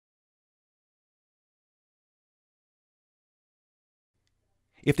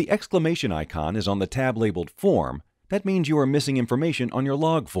If the exclamation icon is on the tab labeled Form, that means you are missing information on your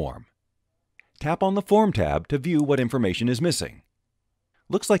log form. Tap on the Form tab to view what information is missing.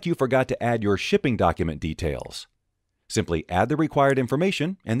 Looks like you forgot to add your shipping document details. Simply add the required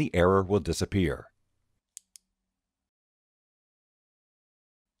information and the error will disappear.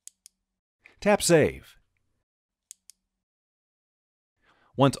 Tap Save.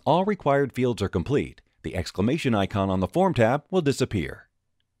 Once all required fields are complete, the exclamation icon on the Form tab will disappear.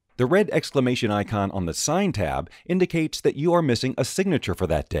 The red exclamation icon on the Sign tab indicates that you are missing a signature for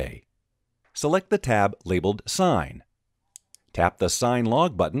that day. Select the tab labeled Sign. Tap the Sign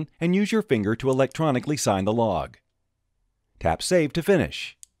Log button and use your finger to electronically sign the log. Tap Save to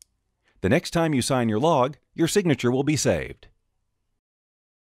finish. The next time you sign your log, your signature will be saved.